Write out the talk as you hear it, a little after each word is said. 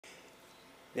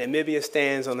Namibia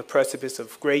stands on the precipice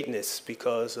of greatness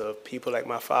because of people like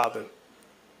my father.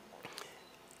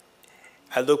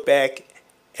 I look back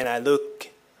and I look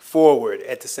forward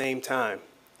at the same time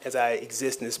as I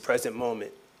exist in this present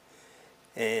moment.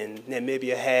 And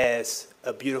Namibia has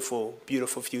a beautiful,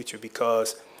 beautiful future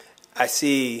because I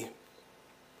see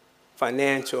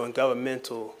financial and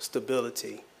governmental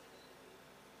stability.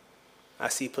 I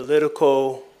see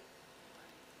political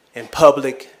and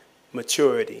public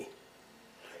maturity.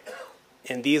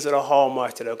 And these are the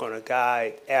hallmarks that are going to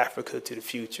guide Africa to the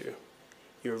future.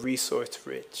 You're resource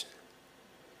rich.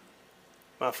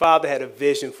 My father had a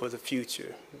vision for the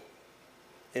future.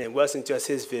 And it wasn't just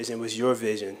his vision, it was your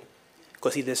vision.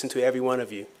 Because he listened to every one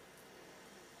of you.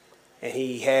 And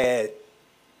he had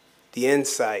the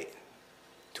insight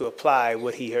to apply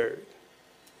what he heard.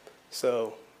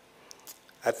 So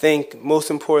I think most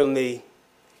importantly,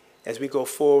 as we go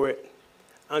forward,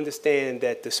 understand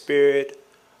that the spirit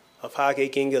of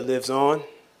Hage Geingob lives on.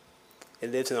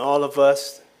 It lives in all of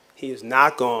us. He is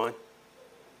not gone.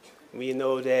 We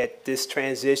know that this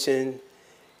transition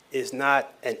is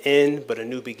not an end, but a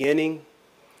new beginning.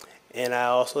 And I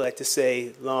also like to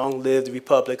say, long live the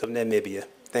Republic of Namibia.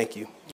 Thank you.